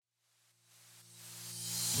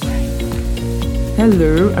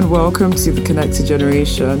Hello and welcome to The Connected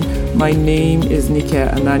Generation. My name is Nike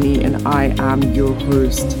Anani and I am your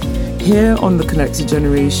host. Here on The Connected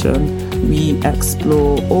Generation, we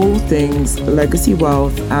explore all things legacy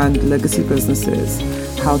wealth and legacy businesses,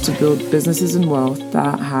 how to build businesses and wealth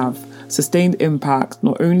that have sustained impact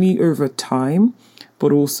not only over time,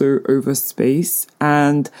 but also over space.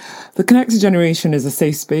 And The Connected Generation is a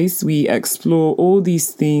safe space. We explore all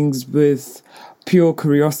these things with pure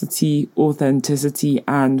curiosity, authenticity,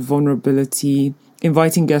 and vulnerability,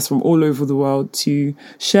 inviting guests from all over the world to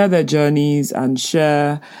share their journeys and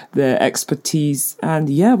share their expertise. And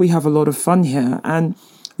yeah, we have a lot of fun here. And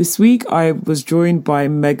this week I was joined by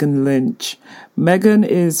Meghan Lynch. Meghan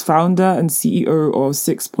is founder and CEO of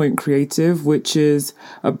 6 Point Creative, which is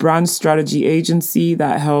a brand strategy agency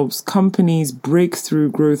that helps companies break through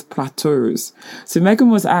growth plateaus. So Meghan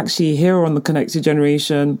was actually here on The Connected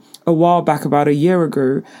Generation a while back, about a year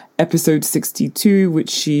ago, episode 62,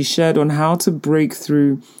 which she shared on how to break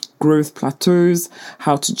through growth plateaus,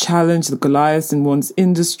 how to challenge the Goliaths in one's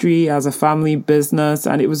industry as a family business.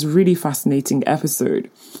 And it was a really fascinating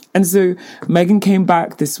episode. And so Meghan came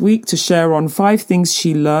back this week to share on 5 things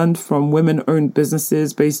she learned from women-owned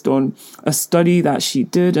businesses based on a study that she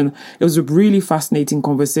did. And it was a really fascinating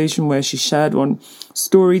conversation where she shared on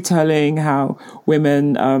storytelling, how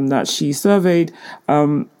women that she surveyed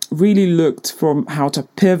really looked from how to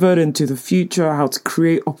pivot into the future, how to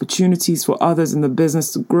create opportunities for others in the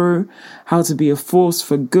business to grow, how to be a force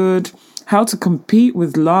for good, how to compete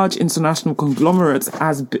with large international conglomerates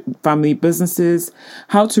as family businesses,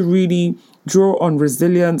 how to really draw on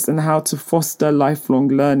resilience, and how to foster lifelong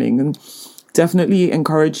learning. And definitely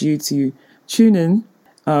encourage you to tune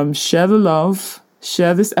in, share the love,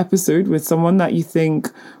 share this episode with someone that you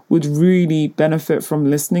think would really benefit from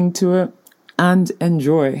listening to it, and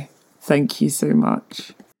enjoy. Thank you so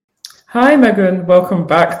much. Hi, Meghan. Welcome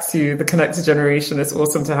back to The Connected Generation. It's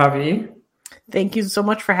awesome to have you. Thank you so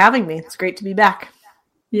much for having me. It's great to be back.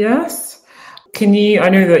 Yes. I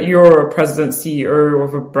know that you're a president CEO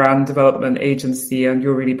of a brand development agency and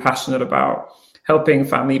you're really passionate about helping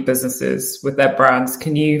family businesses with their brands.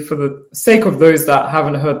 Can you, for the sake of those that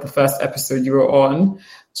haven't heard the first episode you were on,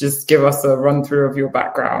 just give us a run through of your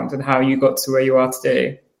background and how you got to where you are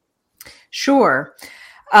today? Sure.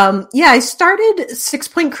 I started 6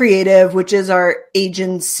 Point Creative, which is our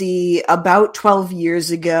agency, about 12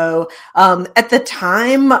 years ago. At the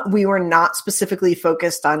time, we were not specifically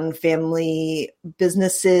focused on family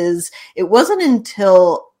businesses. It wasn't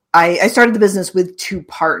until I started the business with 2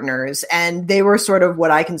 partners, and they were sort of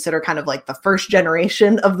what I consider kind of like the first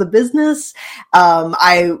generation of the business.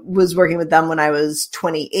 I was working with them when I was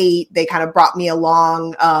 28. They kind of brought me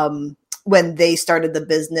along when they started the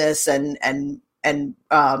business and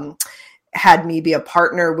had me be a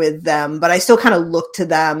partner with them, but I still kind of looked to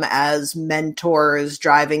them as mentors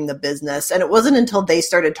driving the business. And it wasn't until they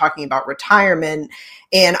started talking about retirement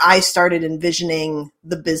and I started envisioning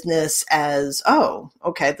the business as, oh,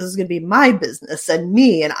 okay, this is going to be my business and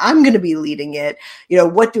me, and I'm going to be leading it. You know,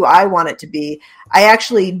 what do I want it to be? I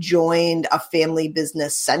actually joined a family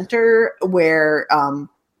business center where,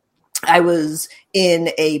 I was in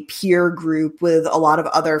a peer group with a lot of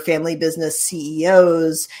other family business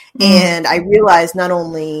CEOs. And I realized not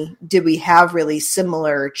only did we have really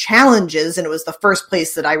similar challenges, and it was the first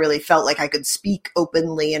place that I really felt like I could speak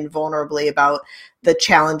openly and vulnerably about the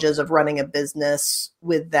challenges of running a business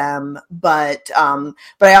with them. But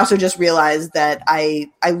I also just realized that I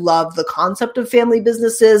love the concept of family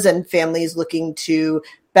businesses and families looking to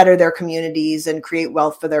better their communities and create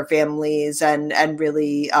wealth for their families and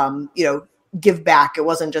really, give back. It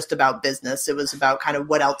wasn't just about business. It was about kind of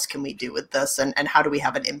what else can we do with this and how do we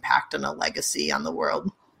have an impact and a legacy on the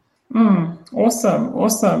world.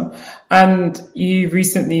 Awesome. And you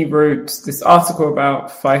recently wrote this article about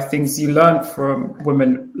 5 things you learned from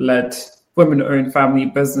women-owned family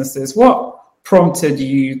businesses. What prompted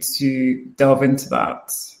you to delve into that?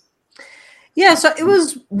 Yeah, so it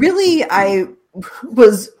was really, I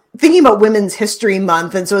was thinking about Women's History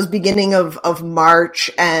Month. And so it was beginning of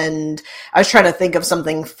March, and I was trying to think of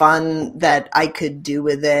something fun that I could do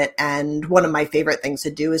with it. And one of my favorite things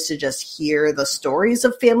to do is to just hear the stories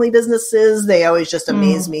of family businesses. They always just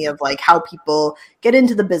amaze me of like how people get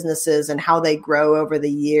into the businesses and how they grow over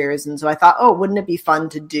the years. And so I thought, oh, wouldn't it be fun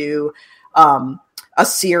to do a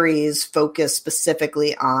series focused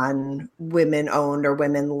specifically on women-owned or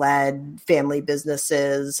women-led family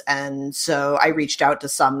businesses. And so I reached out to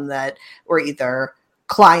some that were either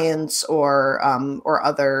clients or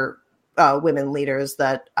other women leaders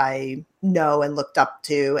that I know and looked up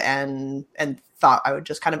to, and thought I would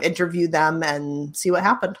just kind of interview them and see what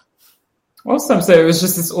happened. Awesome. So it was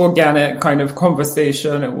just this organic kind of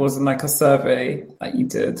conversation. It wasn't like a survey that you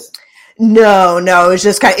did. No, it was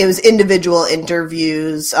just it was individual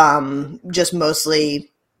interviews, just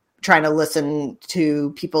mostly trying to listen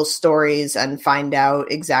to people's stories and find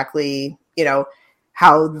out exactly,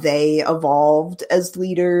 how they evolved as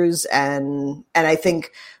leaders. And I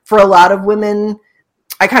think for a lot of women,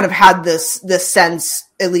 I kind of had this sense,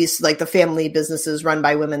 at least like the family businesses run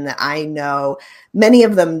by women that I know, many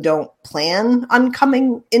of them don't plan on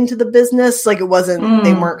coming into the business. Like it wasn't,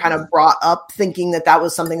 they weren't kind of brought up thinking that that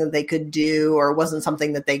was something that they could do, or wasn't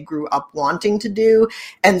something that they grew up wanting to do.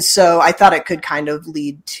 And so I thought it could kind of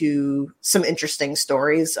lead to some interesting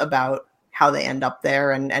stories about how they end up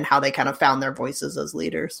there and how they kind of found their voices as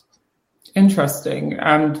leaders. Interesting.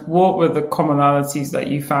 And what were the commonalities that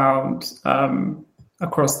you found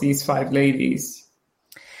across these 5 ladies?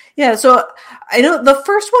 Yeah, so I know the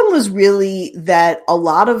first one was really that a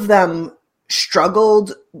lot of them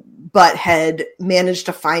struggled, but had managed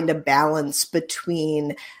to find a balance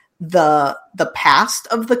between the past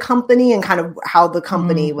of the company and kind of how the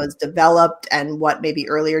company was developed and what maybe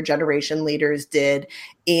earlier generation leaders did,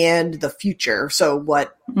 and the future. So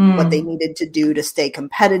what they needed to do to stay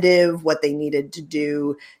competitive, what they needed to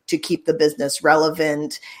do to keep the business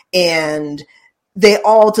relevant. And they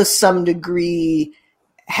all, to some degree,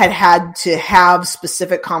 had to have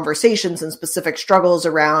specific conversations and specific struggles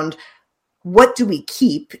around what do we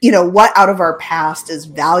keep, what out of our past is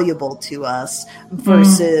valuable to us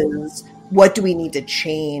versus what do we need to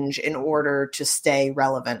change in order to stay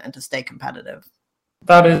relevant and to stay competitive.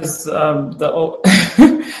 That is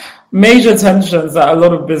the major tensions that a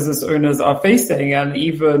lot of business owners are facing, and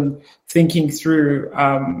even thinking through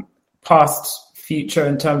past future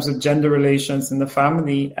in terms of gender relations in the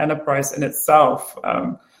family enterprise in itself.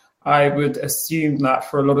 I would assume that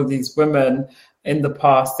for a lot of these women in the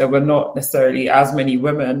past, there were not necessarily as many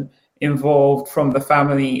women involved from the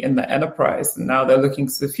family in the enterprise. And now they're looking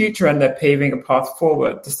to the future and they're paving a path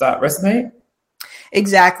forward. Does that resonate?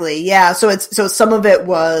 Exactly. Yeah. So some of it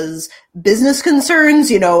was business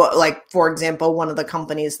concerns, like, for example, one of the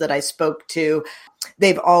companies that I spoke to,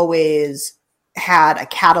 they've always had a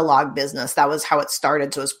catalog business. That was how it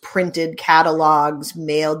started. So it was printed catalogs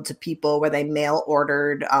mailed to people where they mail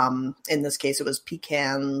ordered. In this case, it was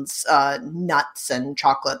pecans, nuts and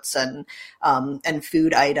chocolates and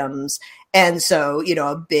food items. And so,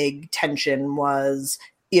 a big tension was,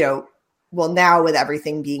 well, now with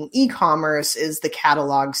everything being e-commerce, is the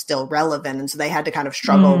catalog still relevant? And so they had to kind of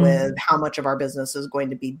struggle with how much of our business is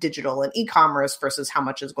going to be digital and e-commerce versus how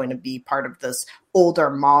much is going to be part of this older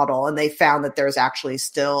model. And they found that there's actually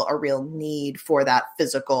still a real need for that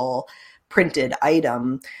physical printed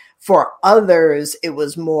item. For others, it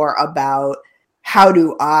was more about, how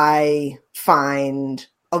do I find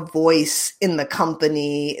a voice in the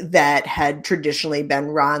company that had traditionally been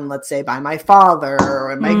run, let's say, by my father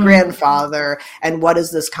or my grandfather, and what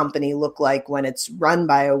does this company look like when it's run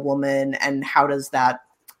by a woman, and how does that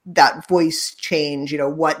voice change?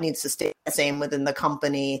 What needs to stay the same within the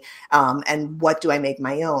company, and what do I make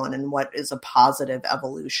my own, and what is a positive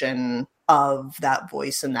evolution of that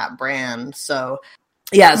voice and that brand? So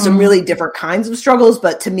yeah, some really different kinds of struggles,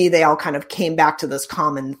 but to me, they all kind of came back to this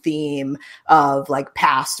common theme of like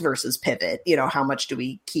past versus pivot. How much do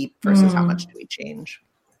we keep versus how much do we change?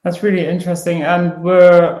 That's really interesting. And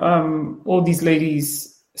were all these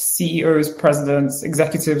ladies CEOs, presidents,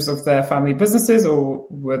 executives of their family businesses, or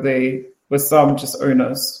were some just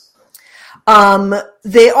owners?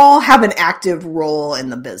 They all have an active role in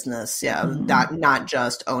the business. Yeah, not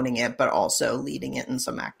just owning it, but also leading it in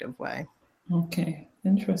some active way. Okay.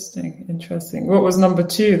 Interesting. What was number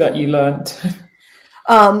 2 that you learned?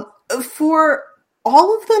 For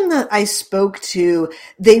all of them that I spoke to,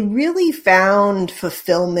 they really found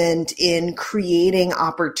fulfillment in creating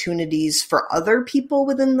opportunities for other people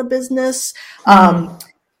within the business.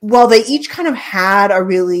 While they each kind of had a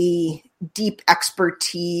really deep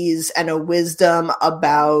expertise and a wisdom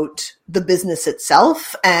about the business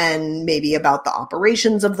itself, and maybe about the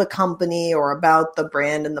operations of the company or about the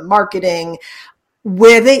brand and the marketing,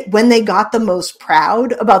 when they got the most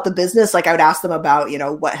proud about the business, like I would ask them about,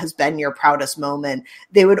 what has been your proudest moment?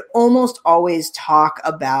 They would almost always talk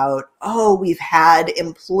about, we've had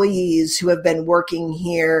employees who have been working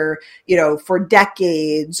here, for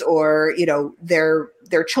decades, or,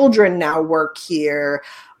 their children now work here,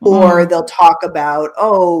 or they'll talk about,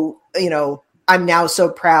 I'm now so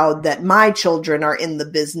proud that my children are in the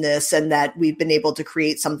business and that we've been able to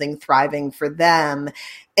create something thriving for them.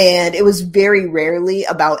 And it was very rarely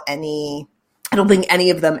about I don't think any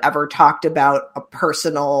of them ever talked about a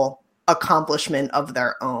personal accomplishment of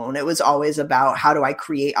their own. It was always about how do I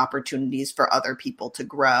create opportunities for other people to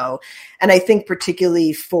grow. And I think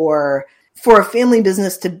particularly for a family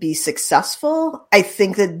business to be successful, I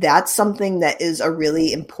think that that's something that is a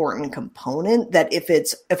really important component, that if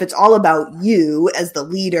it's all about you as the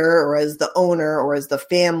leader or as the owner or as the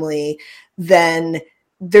family, then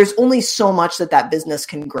there's only so much that business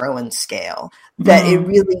can grow and scale. That it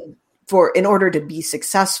really, in order to be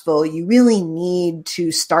successful, you really need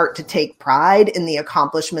to start to take pride in the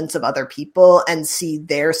accomplishments of other people and see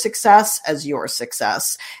their success as your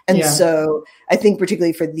success. And so I think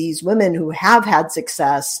particularly for these women who have had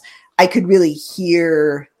success, I could really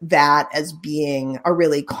hear that as being a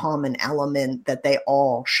really common element that they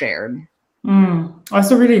all shared.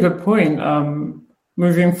 That's a really good point.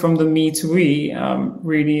 Moving from the me to we,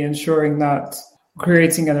 really ensuring that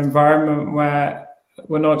creating an environment where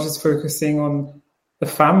we're not just focusing on the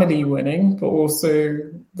family winning, but also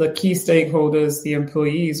the key stakeholders, the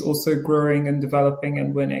employees, also growing and developing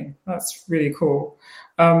and winning. That's really cool.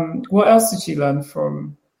 What else did you learn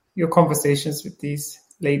from your conversations with these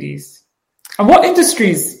ladies? And what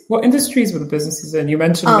industries were the businesses in? You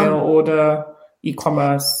mentioned mail order,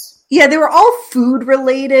 e-commerce. Yeah, they were all food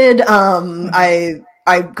related. I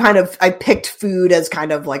picked food as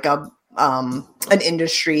kind of like an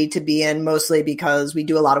industry to be in, mostly because we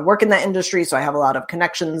do a lot of work in that industry. So I have a lot of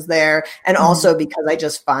connections there. And also because I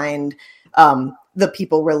just find, the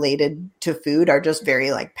people related to food are just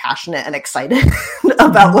very like passionate and excited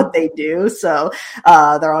about what they do. So,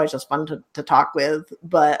 they're always just fun to talk with.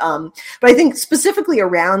 But I think specifically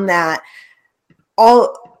around that,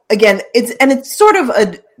 it's sort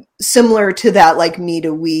of similar to that, like me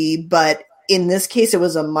to we, but in this case, it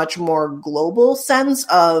was a much more global sense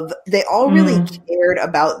of they all really cared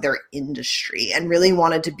about their industry and really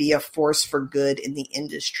wanted to be a force for good in the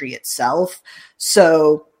industry itself.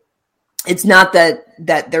 So it's not that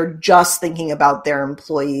they're just thinking about their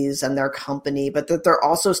employees and their company, but that they're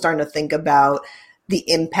also starting to think about the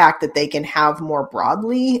impact that they can have more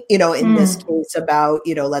broadly, in this case about,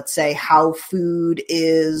 let's say how food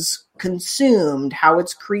is consumed, how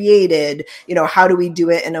it's created, how do we do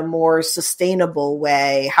it in a more sustainable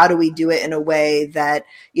way? How do we do it in a way that,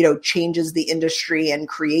 changes the industry and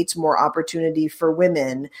creates more opportunity for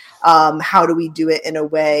women? How do we do it in a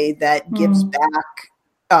way that gives back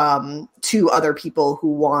to other people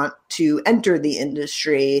who want to enter the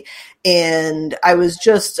industry? And I was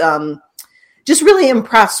just really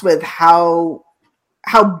impressed with how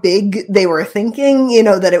big they were thinking,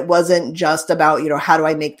 that it wasn't just about, how do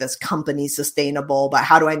I make this company sustainable, but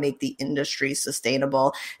how do I make the industry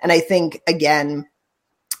sustainable? And I think, again,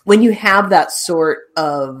 when you have that sort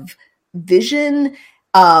of vision,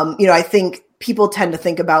 I think people tend to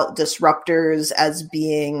think about disruptors as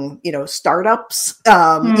being, startups,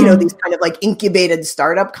 these kind of like incubated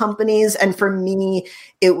startup companies. And for me,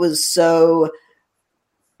 it was so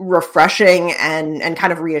refreshing and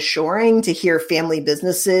kind of reassuring to hear family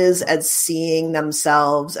businesses as seeing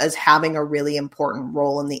themselves as having a really important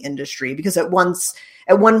role in the industry, because at one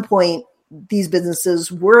point these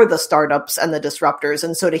businesses were the startups and the disruptors.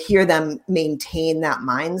 And so to hear them maintain that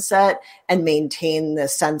mindset and maintain the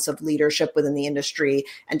sense of leadership within the industry,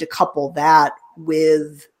 and to couple that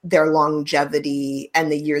with their longevity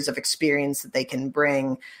and the years of experience that they can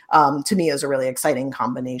bring, to me is a really exciting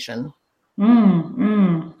combination.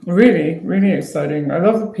 Really, really exciting. I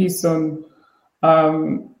love the piece on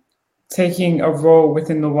taking a role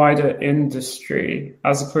within the wider industry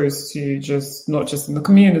as opposed to not just in the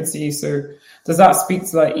community. So does that speak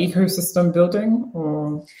to like ecosystem building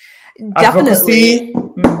or definitely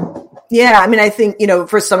advocacy? Yeah, I mean, I think,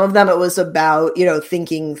 for some of them it was about,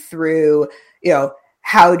 thinking through,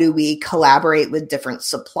 how do we collaborate with different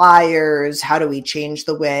suppliers? How do we change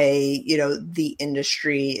the way, the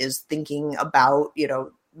industry is thinking about,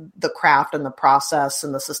 the craft and the process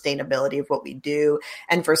and the sustainability of what we do?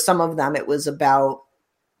 And for some of them, it was about,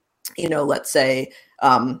 let's say,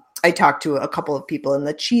 I talked to a couple of people in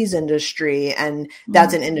the cheese industry, and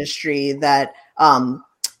that's an industry that,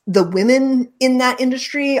 the women in that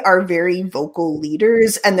industry are very vocal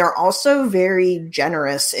leaders, and they're also very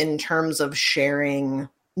generous in terms of sharing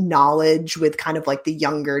knowledge with kind of like the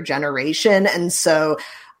younger generation. And so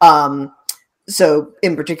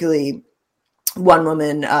in particularly one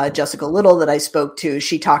woman, Jessica Little, that I spoke to,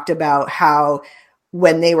 she talked about how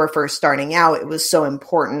when they were first starting out, it was so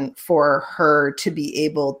important for her to be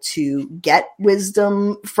able to get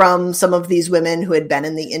wisdom from some of these women who had been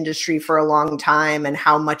in the industry for a long time, and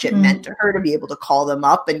how much it meant to her to be able to call them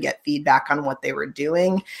up and get feedback on what they were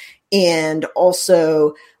doing. And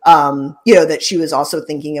also, that she was also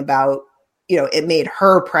thinking about, it made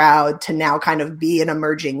her proud to now kind of be an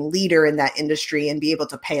emerging leader in that industry and be able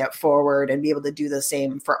to pay it forward and be able to do the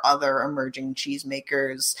same for other emerging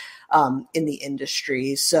cheesemakers in the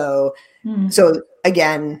industry. So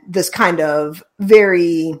again, this kind of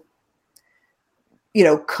very,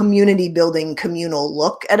 community building, communal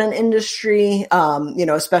look at an industry,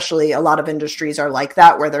 especially a lot of industries are like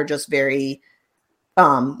that, where they're just very,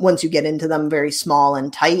 once you get into them, very small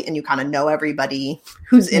and tight, and you kind of know everybody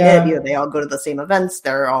who's in it. They all go to the same events.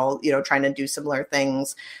 They're all, trying to do similar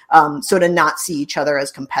things. So to not see each other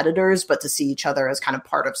as competitors, but to see each other as kind of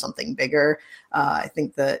part of something bigger. I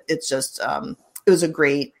think that it's just, it was a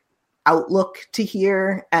great outlook to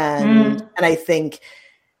hear. And I think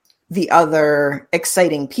the other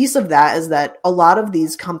exciting piece of that is that a lot of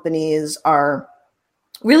these companies are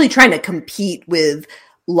really trying to compete with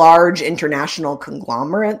large international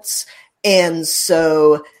conglomerates. And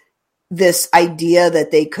so this idea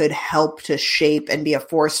that they could help to shape and be a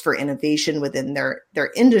force for innovation within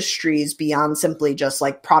their industries beyond simply just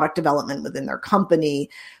like product development within their company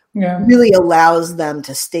really allows them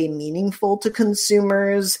to stay meaningful to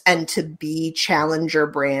consumers and to be challenger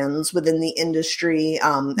brands within the industry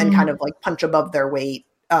and kind of like punch above their weight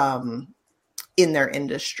in their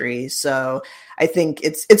industry. So I think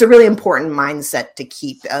it's a really important mindset to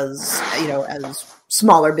keep as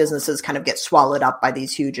smaller businesses kind of get swallowed up by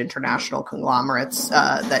these huge international conglomerates,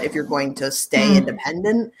 that if you're going to stay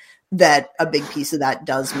independent, that a big piece of that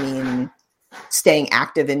does mean staying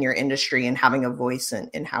active in your industry and having a voice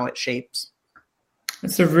in how it shapes.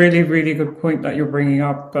 It's a really, really good point that you're bringing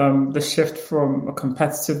up, the shift from a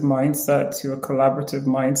competitive mindset to a collaborative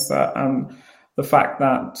mindset, and the fact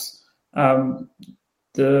that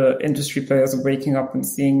the industry players are waking up and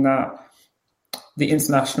seeing that the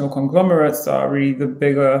international conglomerates are really the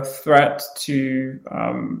bigger threat to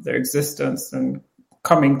their existence and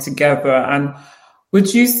coming together. And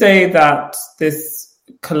would you say that this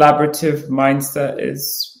collaborative mindset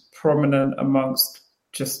is prominent amongst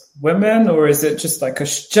just women, or is it just like a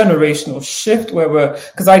generational shift where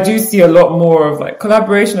because I do see a lot more of like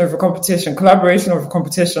collaboration over competition,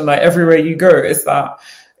 like everywhere you go?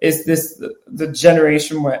 Is this the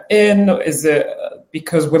generation we're in? Is it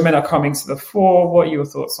because women are coming to the fore? What are your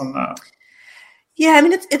thoughts on that? Yeah, I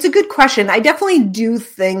mean, it's a good question. I definitely do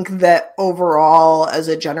think that overall, as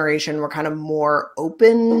a generation, we're kind of more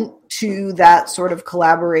open to that sort of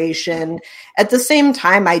collaboration. At the same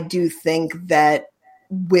time, I do think that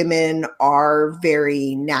women are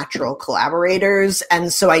very natural collaborators.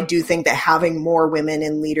 And so I do think that having more women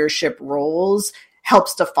in leadership roles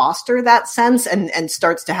helps to foster that sense and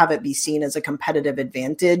starts to have it be seen as a competitive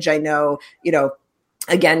advantage. I know,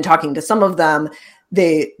 again, talking to some of them,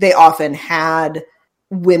 they often had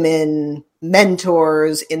women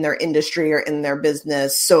mentors in their industry or in their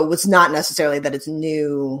business. So it was not necessarily that it's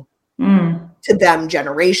new to them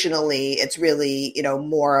generationally. It's really,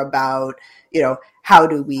 more about, how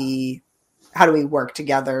do we work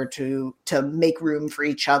together to make room for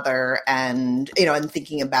each other, and, and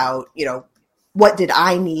thinking about, what did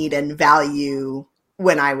I need and value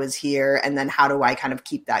when I was here? And then how do I kind of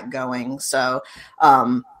keep that going? So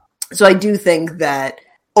I do think that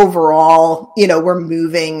overall, we're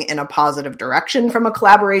moving in a positive direction from a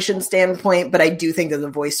collaboration standpoint, but I do think that the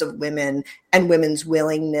voice of women and women's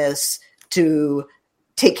willingness to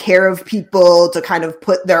take care of people, to kind of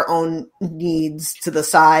put their own needs to the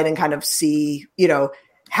side and kind of see,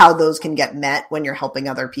 how those can get met when you're helping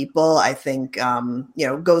other people, I think,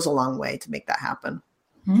 goes a long way to make that happen.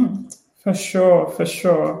 For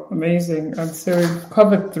sure. Amazing. And so we've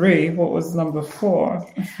covered 3. What was number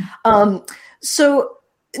 4? So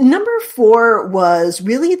number 4 was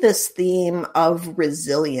really this theme of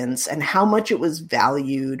resilience and how much it was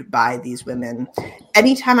valued by these women.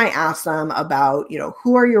 Anytime I asked them about,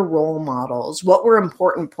 who are your role models? What were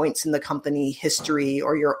important points in the company history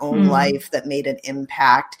or your own life that made an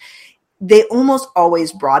impact? They almost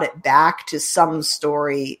always brought it back to some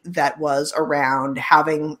story that was around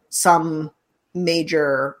having some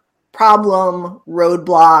major problem,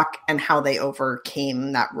 roadblock, and how they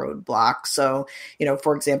overcame that roadblock. So,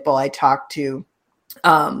 for example, I talked to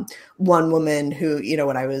one woman who,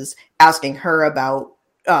 when I was asking her about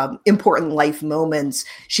important life moments,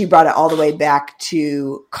 she brought it all the way back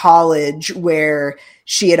to college, where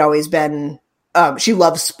she had always been she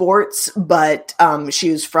loves sports, but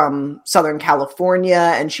she was from Southern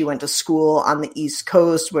California, and she went to school on the East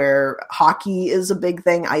Coast where hockey is a big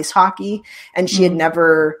thing, ice hockey. And she had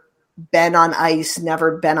never been on ice,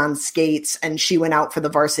 never been on skates. And she went out for the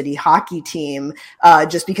varsity hockey team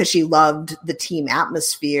just because she loved the team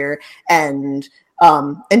atmosphere. And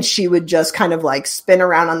And she would just kind of like spin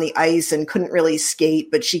around on the ice and couldn't really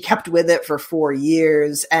skate, but she kept with it for 4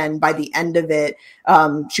 years. And by the end of it,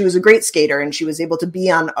 she was a great skater, and she was able to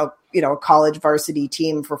be on a college varsity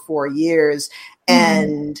team for 4 years.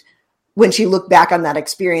 And when she looked back on that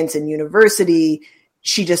experience in university,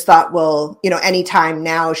 she just thought, well, anytime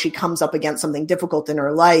now she comes up against something difficult in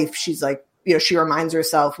her life, she's like, she reminds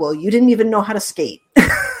herself, well, you didn't even know how to skate.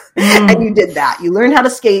 And you did that. You learned how to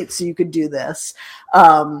skate so you could do this.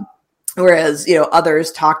 Whereas,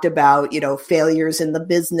 others talked about, failures in the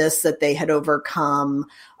business that they had overcome.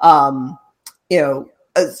 One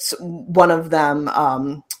of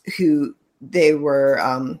them, who they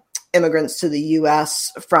were immigrants to the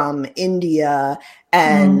U.S. from India,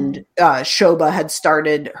 and Shobha had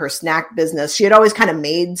started her snack business. She had always kind of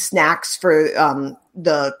made snacks for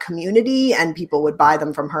the community, and people would buy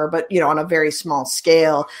them from her, but on a very small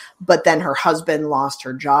scale. But then her husband lost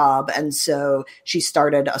her job, and so she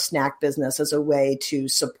started a snack business as a way to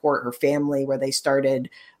support her family, where they started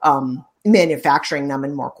manufacturing them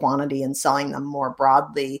in more quantity and selling them more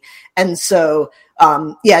broadly. And so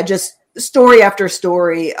just story after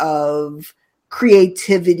story of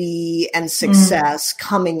creativity and success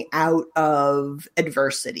coming out of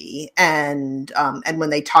adversity. And when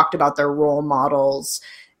they talked about their role models,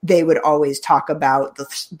 they would always talk about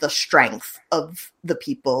the strength of the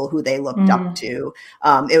people who they looked up to.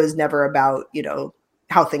 It was never about,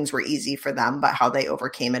 how things were easy for them, but how they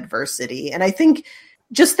overcame adversity. And I think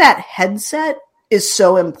just that headset is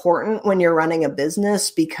so important when you're running a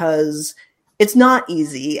business, because it's not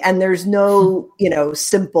easy, and there's no,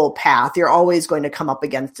 simple path. You're always going to come up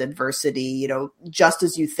against adversity. Just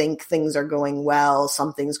as you think things are going well,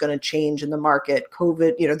 something's going to change in the market.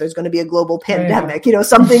 COVID, there's going to be a global pandemic.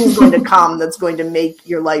 Something's going to come that's going to make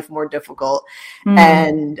your life more difficult.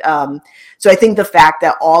 And so I think the fact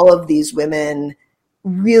that all of these women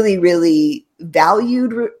really, really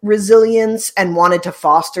valued resilience and wanted to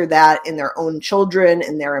foster that in their own children,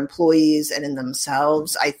 in their employees, and in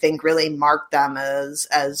themselves, I think really marked them as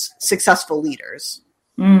successful leaders.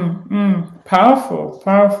 Powerful.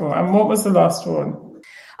 And what was the last one?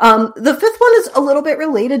 The fifth one is a little bit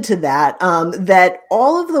related to that, that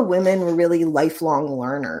all of the women were really lifelong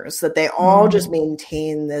learners, that they all just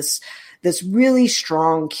maintain this really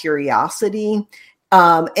strong curiosity.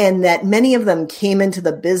 And that many of them came into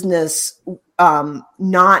the business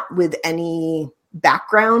not with any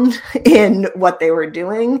background in what they were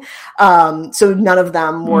doing. So none of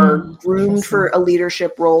them were groomed for a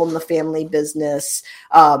leadership role in the family business.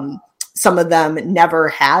 Some of them never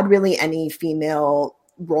had really any female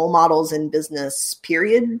role models in business,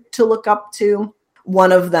 period, to look up to.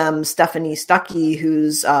 One of them, Stephanie Stuckey,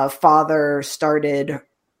 whose father started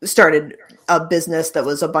a business that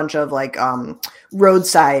was a bunch of like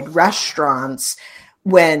roadside restaurants.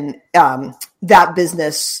 When that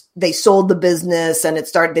business, they sold the business and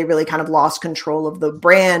they really kind of lost control of the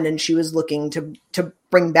brand, and she was looking to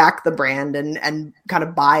bring back the brand and kind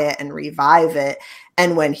of buy it and revive it.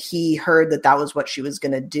 And when he heard that was what she was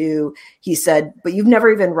going to do, he said, "But you've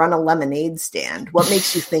never even run a lemonade stand. What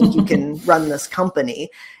makes you think you can run this company?"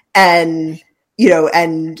 And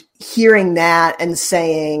and hearing that and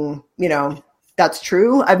saying, that's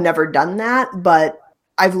true. I've never done that, but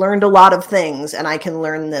I've learned a lot of things, and I can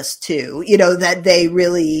learn this too. That they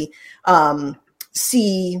really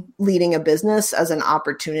see leading a business as an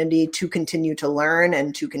opportunity to continue to learn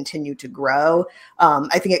and to continue to grow.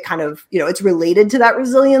 I think it kind of, it's related to that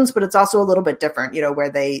resilience, but it's also a little bit different, where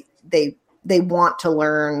they want to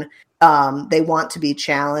learn, they want to be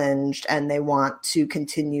challenged, and they want to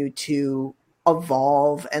continue to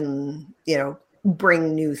evolve and,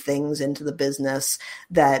 bring new things into the business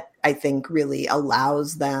that I think really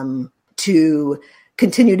allows them to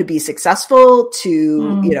continue to be successful,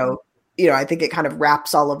 to, I think it kind of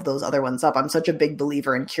wraps all of those other ones up. I'm such a big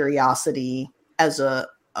believer in curiosity as a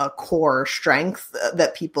core strength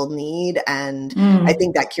that people need. And I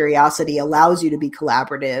think that curiosity allows you to be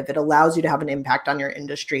collaborative. It allows you to have an impact on your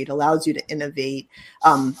industry. It allows you to innovate.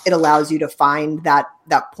 It allows you to find that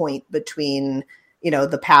point between,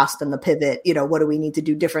 the past and the pivot. What do we need to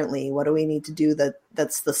do differently? What do we need to do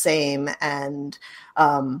that's the same? And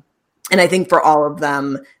I think for all of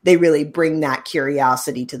them, they really bring that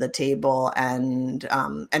curiosity to the table and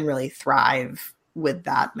really thrive with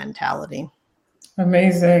that mentality.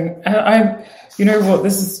 Amazing. And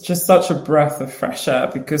this is just such a breath of fresh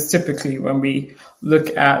air, because typically when we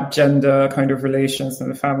look at gender kind of relations in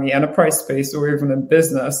the family enterprise space, or even in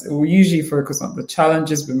business, it will usually focus on the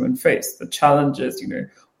challenges women face, the challenges,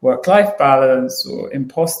 work-life balance or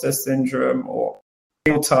imposter syndrome or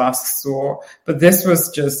tasks, but this was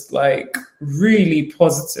just like really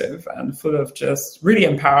positive and full of just really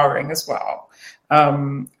empowering as well,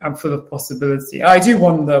 and full of possibility. I do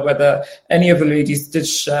wonder whether any of the ladies did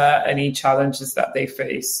share any challenges that they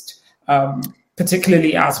faced,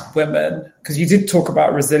 particularly as women, because you did talk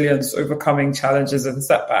about resilience, overcoming challenges and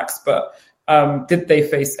setbacks, but did they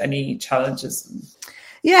face any challenges?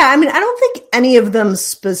 Yeah, I mean, I don't think any of them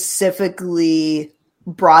specifically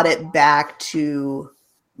brought it back to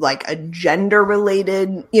like a gender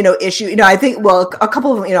related, issue. I think, well, a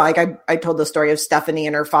couple of them, like I told the story of Stephanie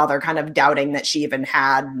and her father kind of doubting that she even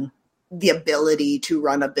had the ability to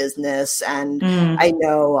run a business. And I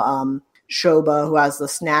know Shobha, who has the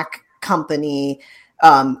snack company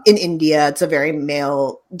in India, it's a very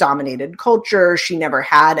male dominated culture. She never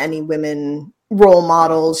had any women role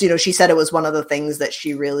models. She said it was one of the things that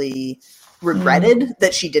she really regretted,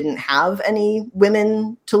 that she didn't have any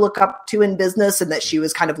women to look up to in business, and that she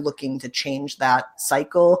was kind of looking to change that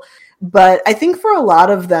cycle. But I think for a lot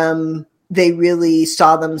of them, they really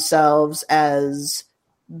saw themselves as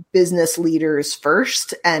business leaders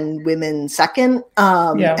first and women second.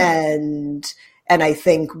 And I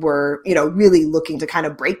think we're, really looking to kind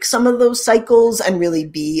of break some of those cycles and really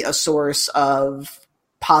be a source of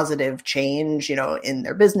positive change, in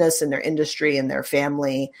their business, in their industry, in their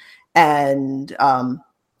family. And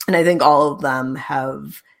I think all of them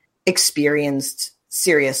have experienced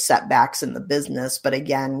serious setbacks in the business, but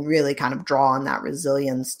again, really kind of draw on that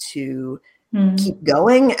resilience to keep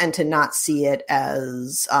going and to not see it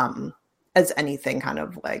as anything kind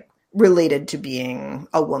of like related to being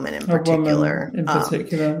a woman in particular.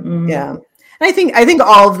 Yeah. And I think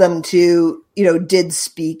all of them too, did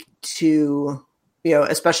speak to,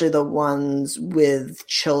 especially the ones with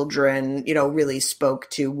children, really spoke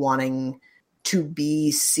to wanting to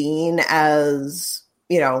be seen as,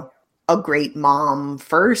 a great mom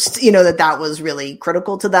first, that was really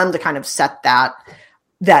critical to them to kind of set that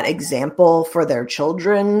example for their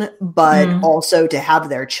children, but also to have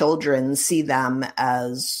their children see them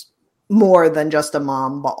as more than just a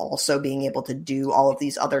mom, but also being able to do all of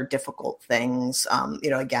these other difficult things.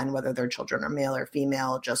 Again, whether their children are male or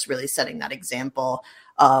female, just really setting that example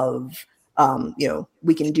of,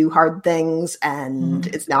 we can do hard things and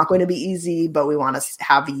it's not going to be easy, but we want to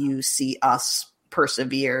have you see us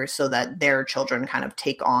persevere so that their children kind of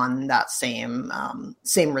take on that same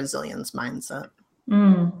resilience mindset.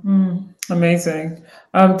 Amazing.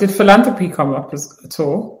 Did philanthropy come up at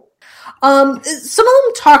all? Some of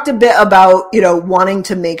them talked a bit about, wanting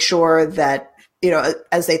to make sure that,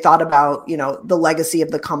 as they thought about, the legacy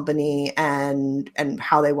of the company and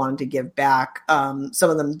how they wanted to give back. Some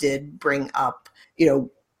of them did bring up,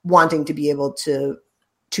 wanting to be able to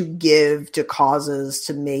give to causes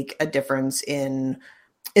to make a difference in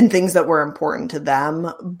things that were important to them.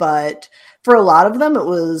 But for a lot of them, it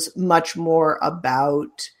was much more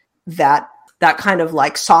about that kind of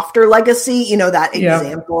like softer legacy, that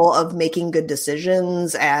example of making good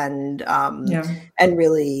decisions and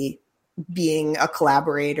really being a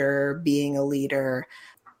collaborator, being a leader,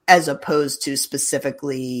 as opposed to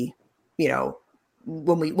specifically,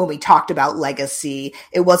 when we talked about legacy,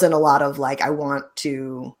 it wasn't a lot of like, I want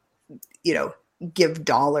to, give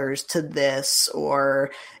dollars to this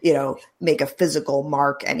or, make a physical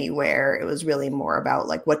mark anywhere. It was really more about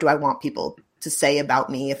like, what do I want people to say about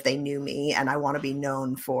me if they knew me? And I want to be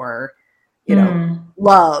known for,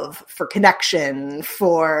 love, for connection,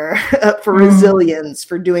 for resilience,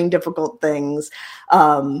 for doing difficult things.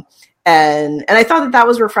 And I thought that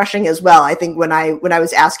was refreshing as well. I think when I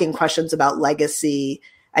was asking questions about legacy,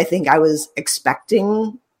 I think I was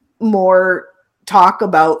expecting more talk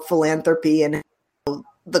about philanthropy and how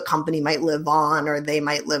the company might live on, or they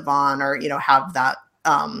might live on, or, have that,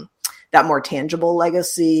 that more tangible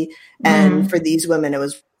legacy. And for these women, it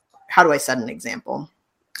was, how do I set an example?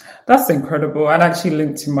 That's incredible. And actually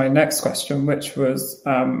linked to my next question, which was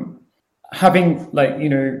having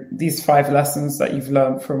these 5 lessons that you've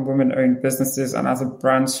learned from women-owned businesses and as a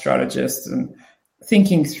brand strategist, and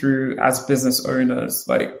thinking through as business owners,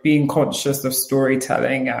 like being conscious of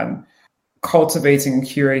storytelling and cultivating and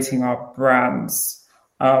curating our brands.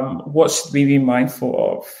 What should we be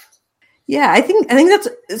mindful of? Yeah, I think that's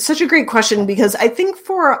such a great question, because I think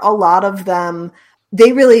for a lot of them,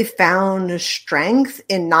 they really found strength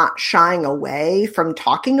in not shying away from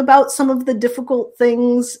talking about some of the difficult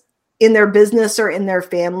things in their business or in their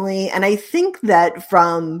family. And I think that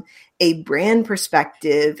from a brand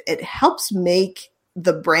perspective, it helps make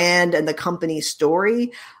the brand and the company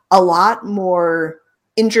story a lot more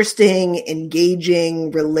interesting,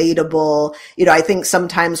 engaging, relatable. I think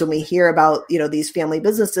sometimes when we hear about, these family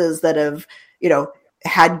businesses that have,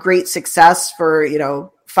 had great success for,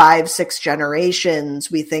 5-6 generations,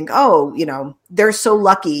 we think, oh, they're so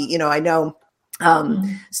lucky. I know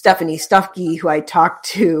Stephanie Stuffkey, who I talked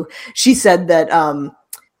to, she said that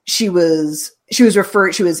she was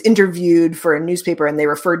interviewed for a newspaper and they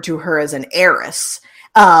referred to her as an heiress,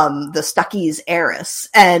 the Stuckey's heiress.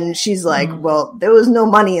 And she's like, well, there was no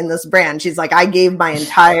money in this brand. She's like, I gave my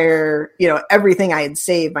entire, everything I had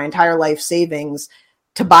saved, my entire life savings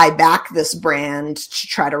to buy back this brand to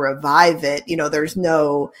try to revive it. There's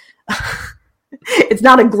no, it's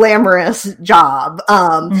not a glamorous job.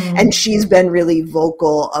 And she's been really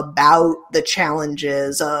vocal about the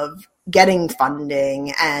challenges of getting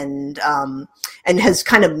funding and has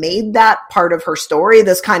kind of made that part of her story,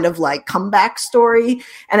 this kind of like comeback story.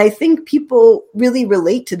 And I think people really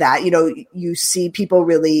relate to that. You see people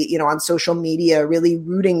really, on social media, really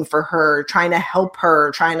rooting for her, trying to help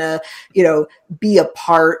her, trying to, be a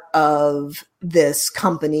part of this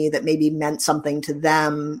company that maybe meant something to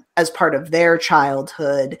them as part of their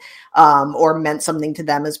childhood, or meant something to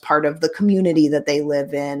them as part of the community that they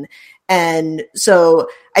live in. And so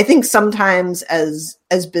I think sometimes as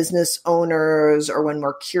business owners or when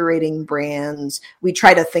we're curating brands, we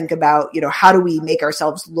try to think about, how do we make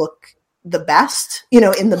ourselves look the best,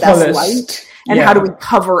 in the best light? And how do we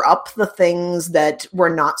cover up the things that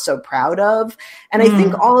we're not so proud of? And I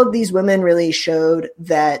think all of these women really showed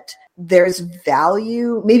that there's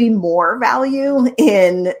value, maybe more value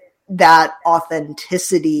in that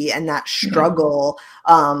authenticity and that struggle.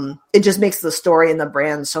 It just makes the story and the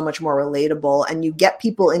brand so much more relatable, and you get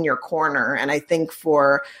people in your corner. And I think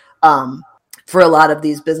for a lot of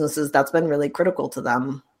these businesses, that's been really critical to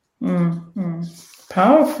them.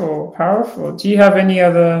 Powerful. Do you have any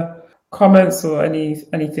other comments or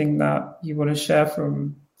anything that you want to share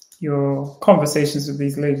from your conversations with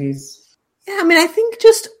these ladies? Yeah, I mean, I think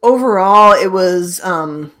just overall, it was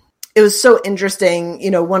so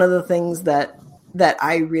interesting. One of the things that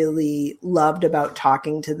I really loved about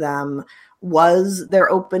talking to them was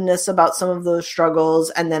their openness about some of those struggles.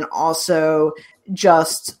 And then also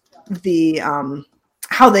just the,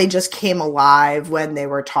 how they just came alive when they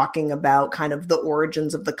were talking about kind of the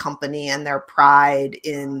origins of the company and their pride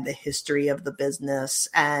in the history of the business.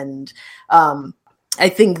 And, I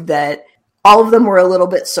think that all of them were a little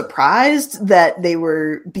bit surprised that they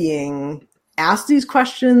were being asked these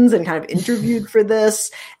questions and kind of interviewed for this.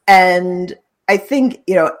 And I think,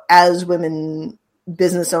 as women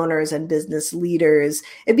business owners and business leaders,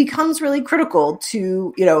 it becomes really critical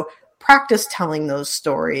to, practice telling those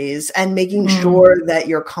stories and making sure that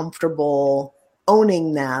you're comfortable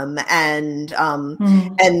owning them and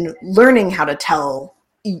learning how to tell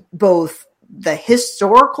both the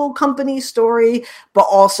historical company story, but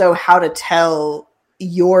also how to tell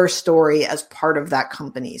your story as part of that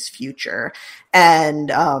company's future.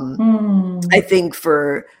 And I think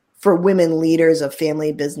for women leaders of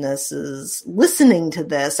family businesses listening to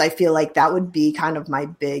this, I feel like that would be kind of my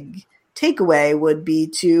big takeaway, would be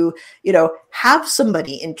to, have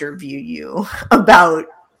somebody interview you about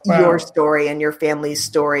your story and your family's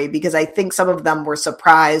story, because I think some of them were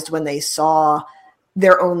surprised when they saw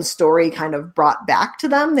their own story kind of brought back to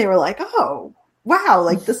them. They were like, oh, wow,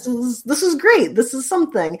 like this is great. This is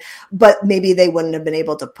something, but maybe they wouldn't have been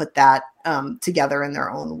able to put that together in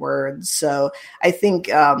their own words. So I think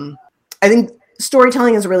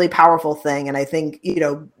storytelling is a really powerful thing. And I think,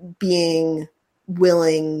 being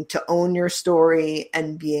willing to own your story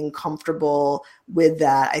and being comfortable with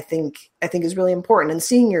that, I think is really important. And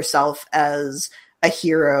seeing yourself as a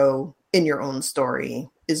hero in your own story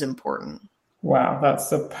is important. Wow,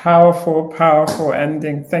 that's a powerful, powerful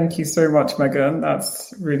ending. Thank you so much, Meghan.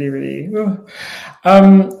 That's really, really...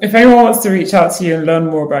 if anyone wants to reach out to you and learn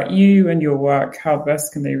more about you and your work, how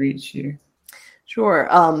best can they reach you? Sure.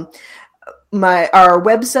 Our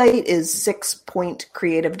website is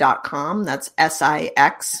 6pointcreative.com. That's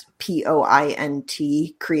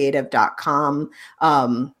SIXPOINT creative.com.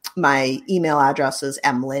 My email address is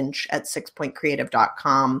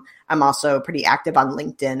mlynch@sixpointcreative.com. I'm also pretty active on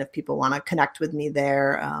LinkedIn if people want to connect with me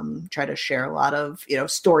there. Try to share a lot of,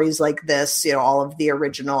 stories like this, all of the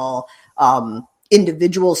original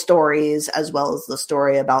individual stories, as well as the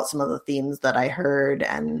story about some of the themes that I heard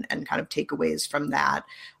and kind of takeaways from that.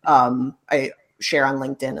 I share on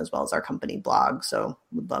LinkedIn as well as our company blog. So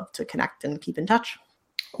would love to connect and keep in touch.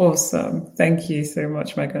 Awesome. Thank you so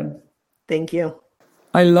much, Meghan. Thank you.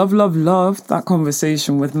 I loved that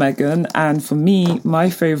conversation with Meghan. And for me, my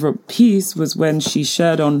favorite piece was when she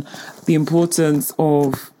shared on the importance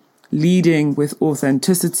of leading with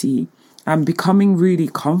authenticity and becoming really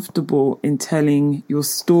comfortable in telling your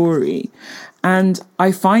story. And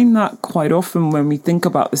I find that quite often when we think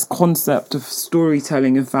about this concept of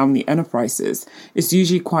storytelling in family enterprises, it's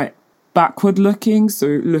usually quite backward looking.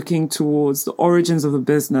 So looking towards the origins of the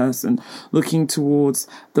business and looking towards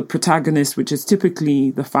the protagonist, which is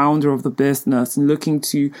typically the founder of the business, and looking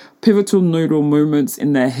to pivotal nodal moments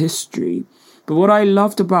in their history. But what I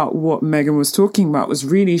loved about what Meghan was talking about was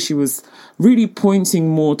she was really pointing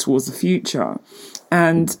more towards the future.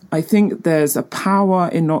 And I think there's a power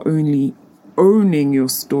in not only owning your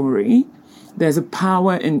story, there's a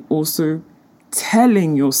power in also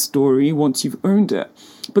telling your story once you've owned it.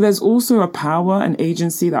 But there's also a power and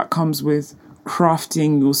agency that comes with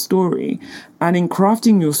crafting your story. And in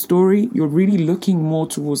crafting your story, you're really looking more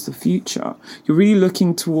towards the future. You're really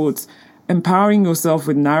looking towards empowering yourself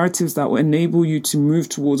with narratives that will enable you to move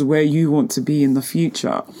towards where you want to be in the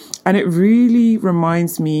future. And it really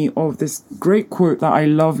reminds me of this great quote that I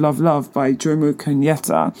love by Jomo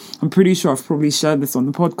Kenyatta. I'm pretty sure I've probably shared this on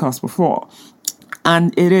the podcast before.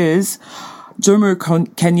 And it is, Jomo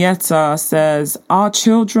Kenyatta says, "Our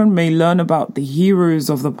children may learn about the heroes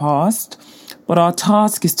of the past, but our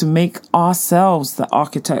task is to make ourselves the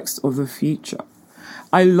architects of the future."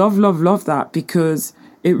 I love that, because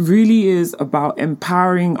it really is about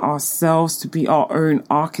empowering ourselves to be our own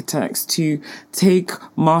architects, to take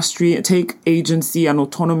mastery, take agency and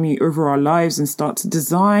autonomy over our lives and start to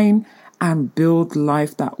design and build the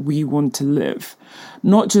life that we want to live.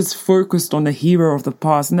 Not just focused on the hero of the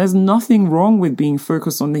past. And there's nothing wrong with being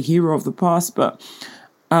focused on the hero of the past, but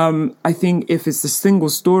I think if it's a single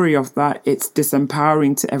story of that, it's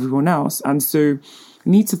disempowering to everyone else. And so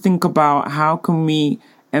we need to think about how can we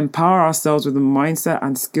empower ourselves with a mindset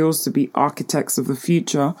and skills to be architects of the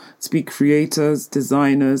future, to be creators,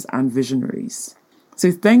 designers, and visionaries.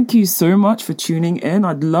 So thank you so much for tuning in.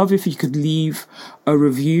 I'd love if you could leave a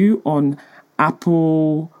review on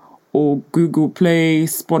Apple or Google Play,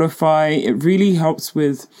 Spotify. It really helps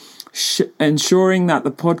with ensuring that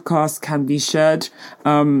the podcast can be shared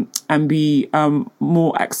and be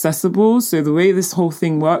more accessible. So the way this whole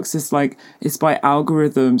thing works is it's by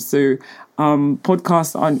algorithms. So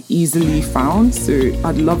podcasts aren't easily found. So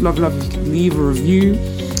I'd love if you could leave a review.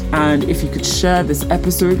 And if you could share this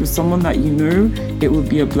episode with someone that you know, it would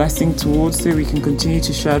be a blessing towards, so we can continue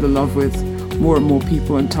to share the love with more and more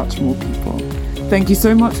people and touch more people. Thank you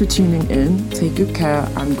so much for tuning in. Take good care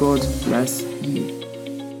and God bless